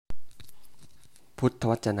พุทธ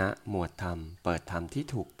วจนะหมวดธรรมเปิดธรรมที่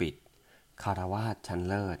ถูกปิดคารวาสชั้น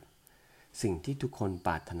เลิศสิ่งที่ทุกคนป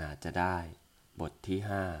รารถนาจะได้บทที่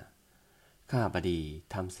5ข้าบดี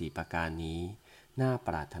ธรรม4ประการนี้น่าป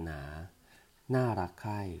รารถนาน่ารักใค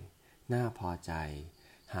ร่น่าพอใจ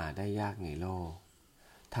หาได้ยากในโลก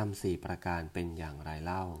ธรรม4ประการเป็นอย่างไรเ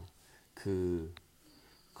ล่าคือ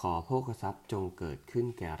ขอโภคทรัพย์จงเกิดขึ้น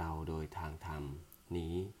แก่เราโดยทางธรรม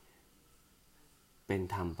นี้เป็น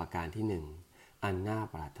ธรรมประการที่หนึ่งอันน่า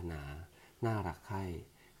ปรารถนาน่ารักใคร่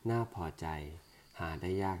น่าพอใจหาได้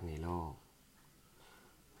ยากในโลก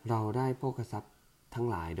เราได้โภคทรัพย์ทั้ง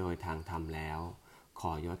หลายโดยทางธรรมแล้วข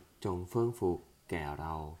อยศจงเฟื่องฟูแก่เร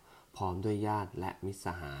าพร้อมด้วยญาติและมิตรส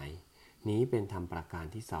หายนี้เป็นธรรมประการ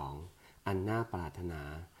ที่สองอันน่าปรารถนา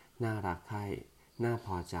น่ารักใคร่น่าพ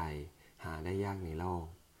อใจหาได้ยากในโลก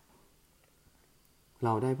เร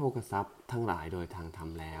าได้โภคทรัพย์ทั้งหลายโดยทางธรรม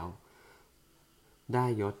แล้วได้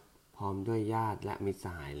ยศพร้อมด้วยญาติและมิตรส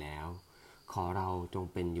หายแล้วขอเราจง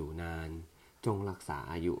เป็นอยู่นานจงรักษา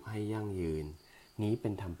อายุให้ยั่งยืนนี้เป็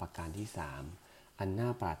นธรรมประการที่สามอันน่า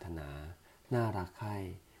ปรารถนาน่ารักใคร่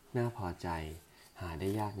น่าพอใจหาได้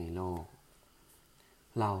ยากในโลก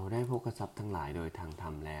เราได้โภคทรัพย์ทั้งหลายโดยทางธรร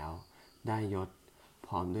มแล้วได้ยศพ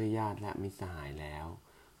ร้อมด้วยญาติและมิตรสหายแล้ว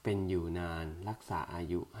เป็นอยู่นานรักษาอา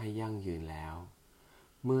ยุให้ยั่งยืนแล้ว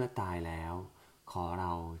เมื่อตายแล้วขอเร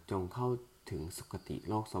าจงเข้าถึงสุคติ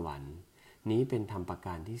โลกสวรรค์นี้เป็นธรรมประก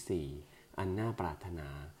ารที่สี่อันน่าปรารถนา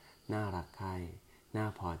น่ารักใคร่น่า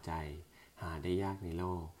พอใจหาได้ยากในโล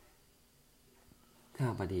กข้า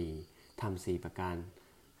พดีธรรมสี่ประการ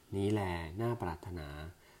นี้แลน่าปรารถนา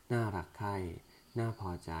น่ารักใคร่น่าพ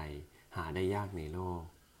อใจหาได้ยากในโลก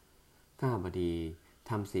ข้าพดี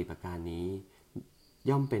ธรรมสี่ประการนี้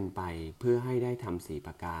ย่อมเป็นไปเพื่อให้ได้ธรรมสี่ป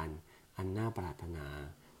ระการอันน่าปรารถนา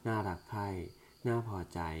น่ารักใคร่น่าพอ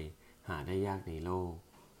ใจหาได้ยากในโลก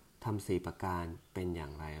ธรรมสี่ประการเป็นอย่า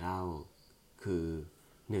งไรเล่าคือ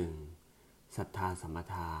 1. ศรัทธาสัมป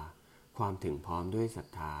ทาความถึงพร้อมด้วยศรัท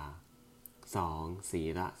ธา 2. ศี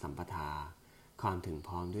ลสัมปทาความถึงพ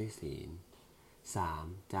ร้อมด้วยศีล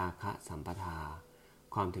 3. จาคะสัมปทา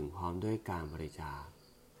ความถึงพร้อมด้วยการบริจาค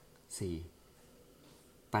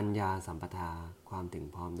 4. ปัญญาสัมปทาความถึง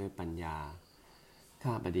พร้อมด้วยปัญญา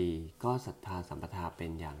ข้าพดีก็ศรัทธาสัมปทาเป็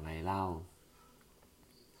นอย่างไรเล่า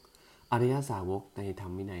อริยสาวกในธร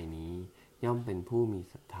รมวินัยนี้ย่อมเป็นผู้มี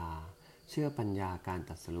ศรัทธาเชื่อปัญญาการ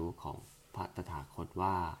ตรัสรู้ของพระตถาคต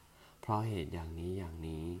ว่าเพราะเหตุอย่างนี้อย่าง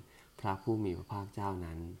นี้พระผู้มีพระภาคเจ้า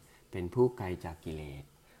นั้นเป็นผู้ไกลจากกิเลส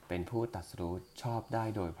เป็นผู้ตรัสรู้ชอบได้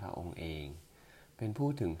โดยพระองค์เองเป็นผู้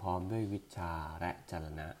ถึงพร้อมด้วยวิชชาและจร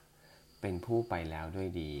ณะเป็นผู้ไปแล้วด้วย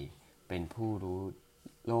ดีเป็นผู้รู้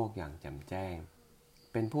โลกอย่างแจ่มแจ้ง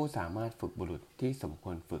เป็นผู้สามารถฝึกบุรุษที่สมค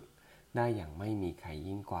วรฝึกได้อย่างไม่มีใคร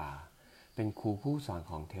ยิ่งกว่าเป็นครูผู้สอน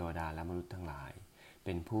ของเทวดาและมนุษย์ทั้งหลายเ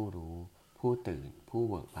ป็นผู้รู้ผู้ตื่นผู้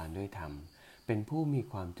เบิกบานด้วยธรรมเป็นผู้มี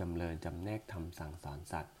ความจำเริญจำแนกธรรมสั่งสอน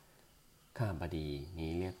สัตว์ข้าพดี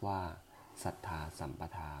นี้เรียกว่าศรัทธาสัมป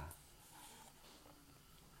ทา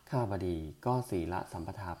ข้าพดีก็ศีลสัมป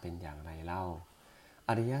ทาเป็นอย่างไรเล่าอ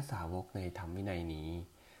ริยสาวกในธรรมวินัยนี้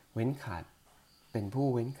เว้นขาดเป็นผู้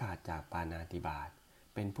เว้นขาดจากปาณาติบาต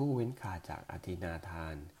เป็นผู้เว้นขาดจากอทินาทา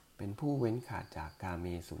นเป็นผู้เว้นขาดจากกาเม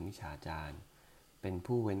สุมิจฉาจารเป็น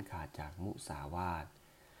ผู้เว้นขาดจากมุสาวาท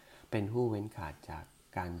เป็นผู้เว้นขาดจาก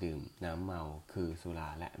การดื่มน้ำเมาคือสุรา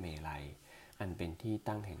และเมลัยอันเป็นที่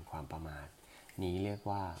ตั้งแห่งความประมาทนี้เรียก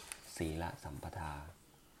ว่าศีลสัมปทา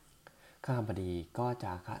ข้าพดีก็จ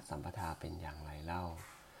าคะสัมปทาเป็นอย่างไรเล่า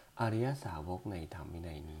อริยสาวกในธรรมวิ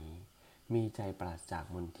นัยนี้มีใจปราศจาก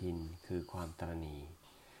มลทินคือความตระหนี่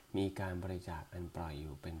มีการบริจาคอันปล่อยอ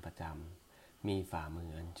ยู่เป็นประจำมีฝ่ามื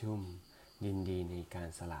ออันชุ่มยินดีในการ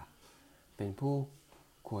สละเป็นผู้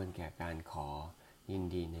ควรแก่การขอยิน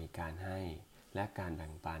ดีในการให้และการแบ่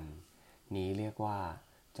งปันนี้เรียกว่า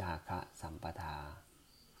จาคะสัมปทา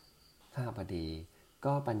ข้าพดี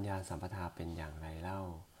ก็ปัญญาสัมปทาเป็นอย่างไรเล่า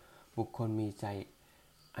บุคคลมีใจ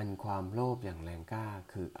อันความโลภอย่างแรงกล้า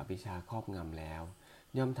คืออภิชฌาครอบงำแล้ว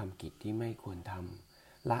ย่อมทำกิจที่ไม่ควรท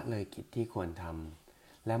ำละเลยกิจที่ควรท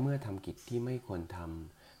ำและเมื่อทำกิจที่ไม่ควรท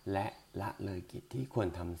ำและละเลยกิจที่ควร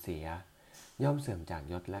ทำเสียย่อมเสื่อมจาก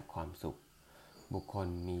ยศและความสุขบุคคล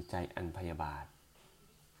มีใจอันพยาบาท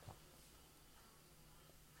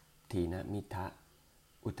ถีนมิทะ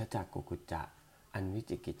อุทธัจจกุกุจจะอันวิ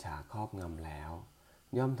จิกิจฉาครอบงำแล้ว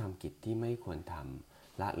ย่อมทำกิจที่ไม่ควรท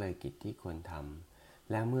ำละเลยกิจที่ควรท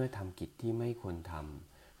ำและเมื่อทำกิจที่ไม่ควรท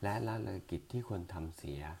ำและละเลยกิจที่ควรทำเ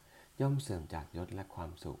สียย่อมเสื่อมจากยศและควา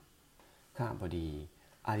มสุขข้าพดี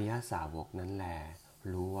อริยสาวกนั้นแล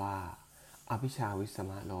รู้ว่าอภิชฌาวิส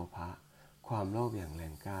มะโลภะความโลภอย่างแร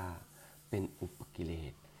งกล้าเป็นอุปกิเล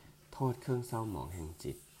สโท ษเครื่องเศร้าหมองแห่ง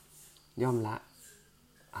จิตย่อมละ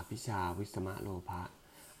อภิชาวิสมะโลภะ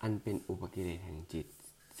อันเป็นอุปกิเลสแห่งจิต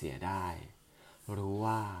เสียได้รู้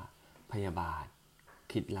ว่าพยาบาท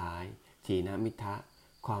คิดร้ายถีนมิทะ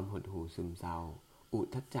ความหดหู่ซึมเศร้าอุท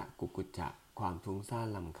ธัจจะกุกุจจะความฟุ้งซ่าน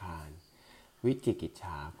รำคาญวิจิกิจฉ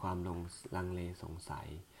าความลังเลสงสัย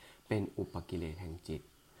เป็นอุปกิเลสแห่งจิต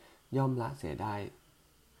ย่อมละเสียได้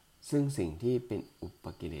ซึ่งสิ่งที่เป็นอุป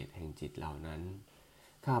กิเลสแห่งจิตเหล่านั้น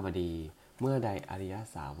ข้าพดีเมื่อใดอริย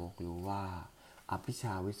สาวกรู้ว่าอภิช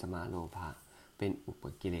าวิสมะโลภะเป็นอุป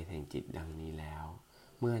กิเลสแห่งจิตดังนี้แล้ว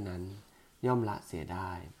เมื่อนั้นย่อมละเสียไ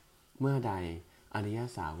ด้เมื่อใดอริย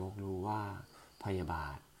สาวกรู้ว่าพยาบา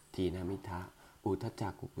ทถีนมิทะอุทธัจจ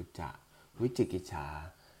กุกุจจะวิจิกิจฉา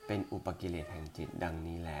เป็นอุปกิเลสแห่งจิตดัง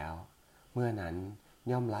นี้แล้วเมื่อนั้น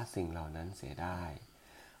ย่อมละสิ่งเหล่านั้นเสียได้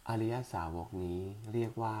อริยสาวกนี้เรีย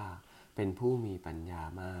กว่าเป็นผู้มีปัญญา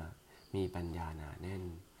มากมีปัญญาหนาแน่น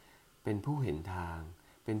เป็นผู้เห็นทาง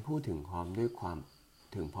เป็นผู้ถึงพร้อมด้ว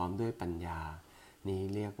ยปัญญานี้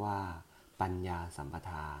เรียกว่าปัญญาสัมป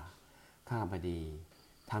ทาข้าพดี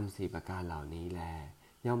ทำ4ประการเหล่านี้แล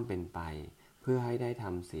ย่อมเป็นไปเพื่อให้ได้ท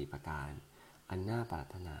ำ4ประการอันน่าปรา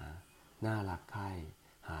รถนาน่ารักใคร่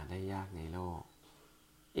หาได้ยากในโลก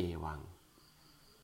เอวัง